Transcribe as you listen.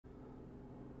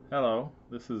Hello,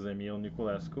 this is Emil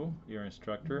Niculescu, your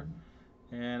instructor,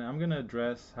 and I'm going to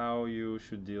address how you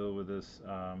should deal with this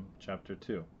chapter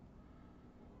 2.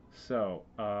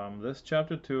 This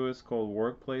chapter 2 is called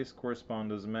Workplace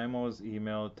Correspondence Memos,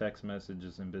 Email, Text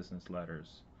Messages, and Business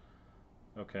Letters.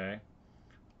 Okay.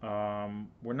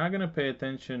 We're not going to pay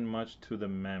attention much to the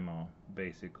memo,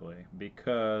 basically,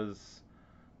 because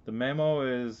the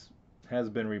memo has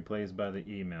been replaced by the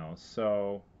email.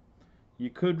 So you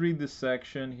could read this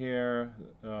section here,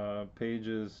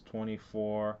 pages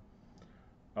 24,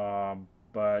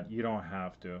 but you don't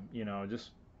have to. Just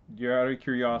you're out of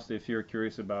curiosity. If you're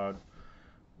curious about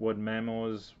what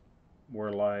memos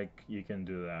were like, you can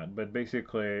do that. But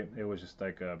basically, it was just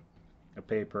like a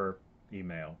paper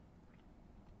email.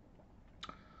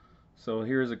 So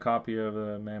here's a copy of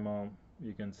the memo.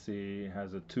 You can see it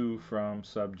has a to, from,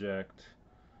 subject,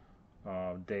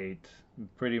 date.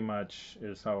 Pretty much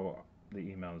is how the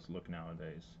emails look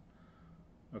nowadays.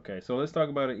 Okay, so let's talk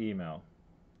about an email.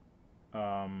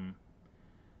 Um,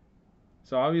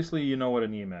 so obviously you know what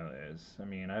an email is. I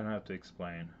mean, I don't have to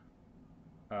explain.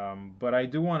 But I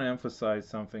do want to emphasize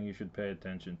something you should pay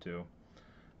attention to.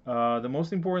 The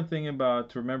most important thing to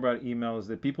remember about email is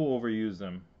that people overuse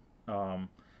them, um,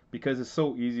 because it's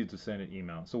so easy to send an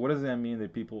email. So what does that mean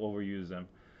that people overuse them?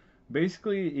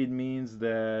 Basically, it means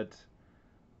that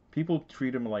people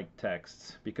treat them like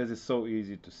texts because it's so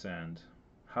easy to send.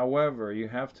 However, you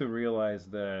have to realize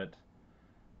that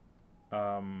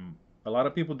a lot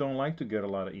of people don't like to get a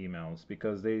lot of emails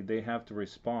because they have to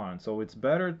respond. So it's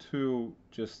better to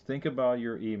just think about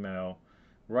your email,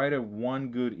 write a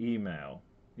one good email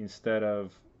instead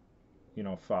of,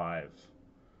 five.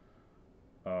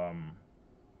 Um,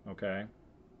 okay.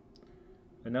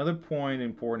 Another point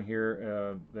important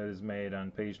here that is made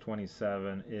on page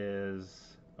 27 is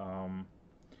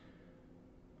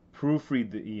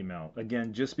proofread the email.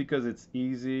 Again, just because it's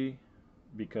easy,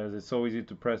 because it's so easy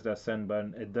to press that send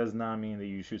button, it does not mean that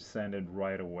you should send it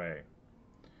right away.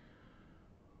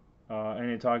 And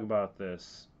you talk about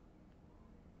this.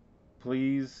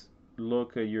 Please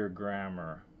look at your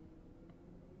grammar.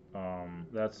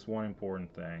 That's one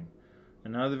important thing.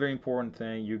 Another very important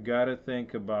thing, you got to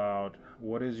think about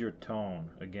what is your tone.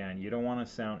 Again, you don't want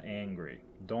to sound angry.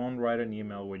 Don't write an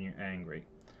email when you're angry.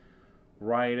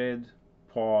 Write it,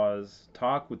 pause,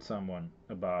 talk with someone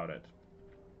about it,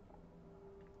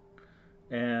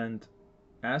 and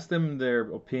ask them their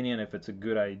opinion if it's a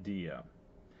good idea.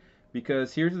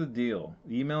 Because here's the deal,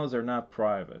 emails are not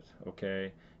private,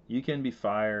 okay? You can be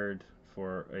fired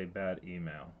for a bad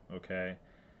email, okay?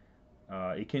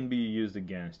 It can be used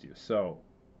against you. So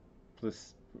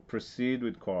please proceed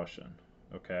with caution,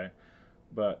 okay?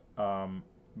 But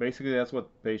basically, that's what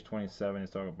page 27 is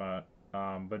talking about.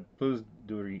 But please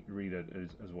do read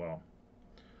it as well.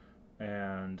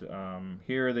 And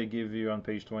here they give you, on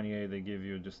page 28, they give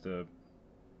you just the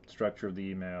structure of the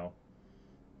email.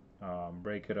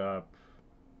 Break it up.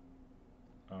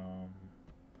 Um,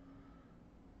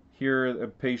 Here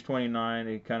at page 29,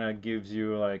 it kind of gives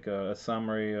you like a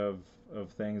summary of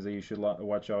things that you should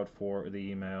watch out for the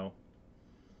email.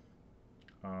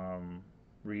 Um,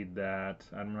 Read that.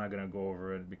 I'm not going to go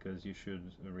over it because you should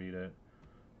read it.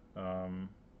 Um,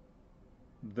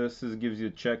 gives you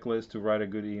a checklist to write a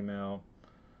good email.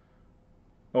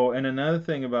 Oh, and another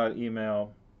thing about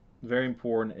email, very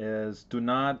important, is do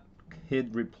not hit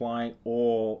reply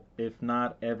all if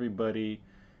not everybody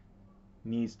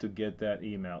needs to get that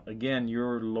email. Again,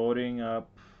 you're loading up,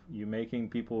 you're making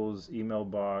people's email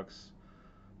box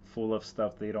full of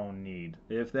stuff they don't need.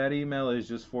 If that email is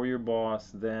just for your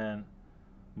boss, then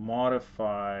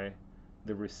modify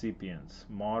the recipients.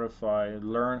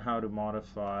 Learn how to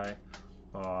modify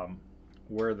um,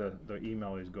 where the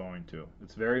email is going to.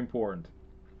 It's very important.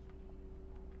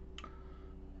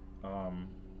 Um,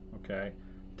 okay.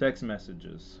 Text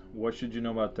messages. What should you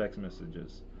know about text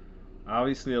messages?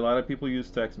 Obviously, a lot of people use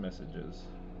text messages.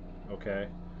 Okay.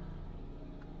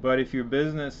 But if your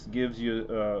business gives you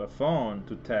a phone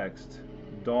to text,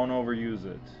 don't overuse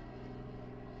it.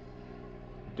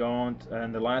 Don't,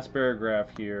 and the last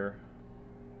paragraph here,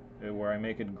 where I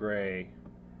make it gray,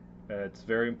 it's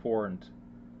very important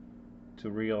to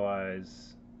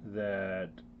realize that,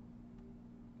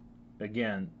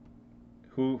 again,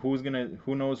 who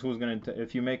knows who's gonna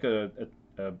if you make a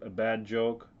bad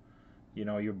joke,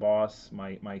 your boss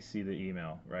might see the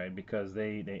email, right? Because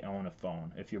they own a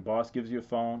phone. If your boss gives you a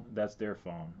phone, that's their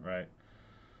phone, right?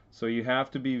 So you have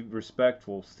to be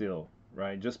respectful still,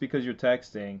 right? Just because you're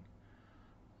texting,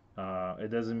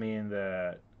 it doesn't mean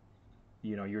that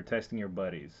you're texting your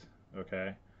buddies,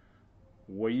 okay?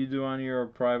 What you do on your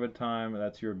private time,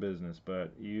 that's your business.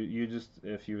 But you just,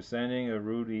 if you're sending a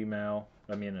rude email,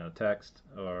 I mean a text,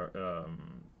 or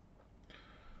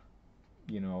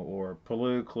or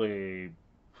politically,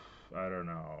 I don't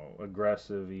know,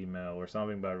 aggressive email or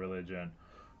something about religion,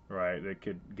 right? That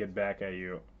could get back at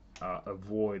you.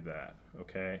 Avoid that,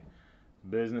 okay?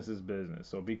 Business is business,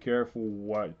 so be careful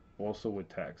what also with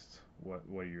text, what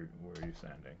you're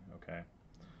sending, okay?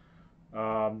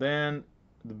 Then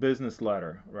the business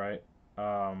letter, right?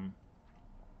 Um,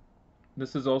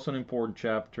 this is also an important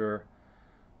chapter.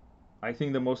 I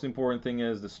think the most important thing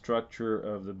is the structure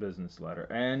of the business letter.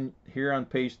 And here on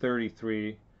page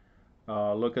 33,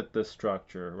 look at the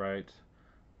structure, right?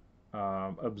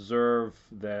 Observe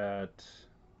that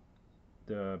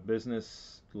the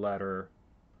business letter,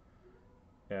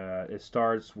 it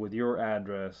starts with your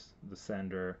address, the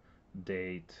sender,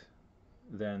 date,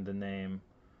 then the name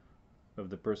of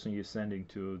the person you're sending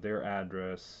to, their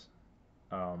address,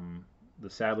 um, the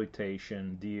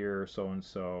salutation, dear so and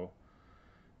so,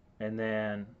 and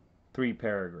then 3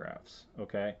 paragraphs.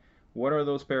 Okay, what are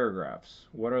those paragraphs?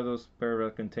 What are those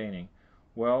paragraphs containing?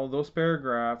 Well, those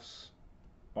paragraphs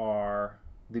are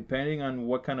depending on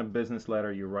what kind of business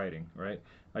letter you're writing, right?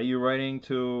 Are you writing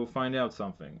to find out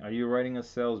something? Are you writing a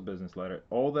sales business letter?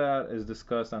 All that is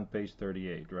discussed on page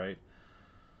 38, right?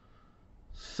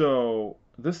 So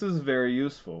this is very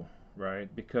useful,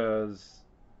 right? Because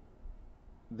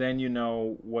then you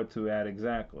know what to add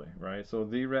exactly, right? So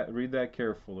read that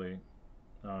carefully,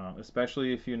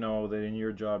 especially if you know that in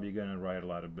your job you're going to write a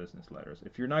lot of business letters.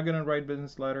 If you're not going to write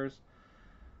business letters,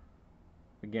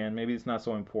 again, maybe it's not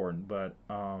so important, but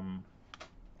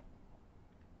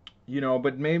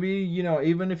but maybe,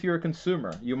 even if you're a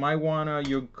consumer, you might wanna,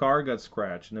 your car got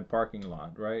scratched in the parking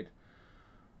lot, right?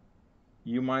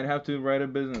 You might have to write a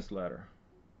business letter,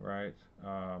 right?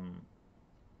 Um,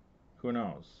 who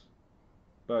knows?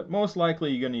 But most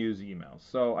likely you're gonna use emails.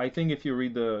 So I think if you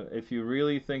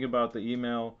really think about the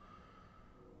email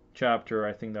chapter,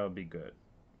 I think that would be good.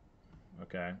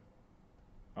 Okay.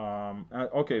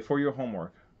 Okay, for your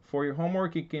homework. For your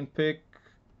homework, you can pick.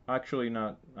 Actually,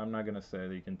 not. I'm not gonna say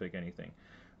that you can pick anything.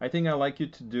 I think I like you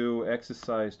to do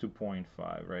exercise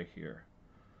 2.5 right here.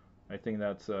 I think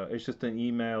that's it's just an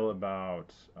email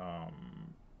about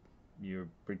you're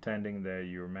pretending that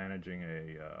you're managing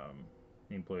a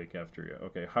employee cafeteria.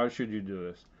 Okay, how should you do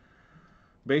this?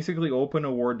 Basically, open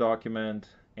a Word document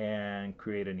and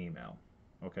create an email.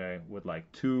 Okay, with like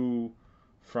to,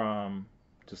 from,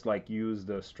 just like use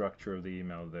the structure of the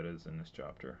email that is in this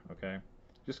chapter. Okay,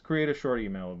 just create a short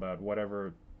email about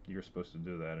whatever you're supposed to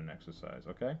do that in exercise.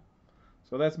 Okay,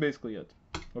 so that's basically it.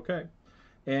 Okay.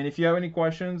 And if you have any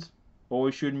questions,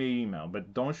 always shoot me an email.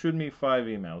 But don't shoot me 5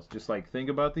 emails. Just like think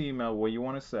about the email, what you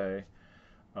want to say,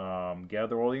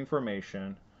 gather all the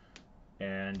information,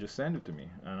 and just send it to me.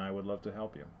 And I would love to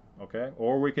help you. Okay?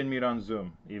 Or we can meet on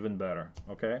Zoom. Even better.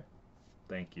 Okay?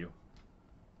 Thank you.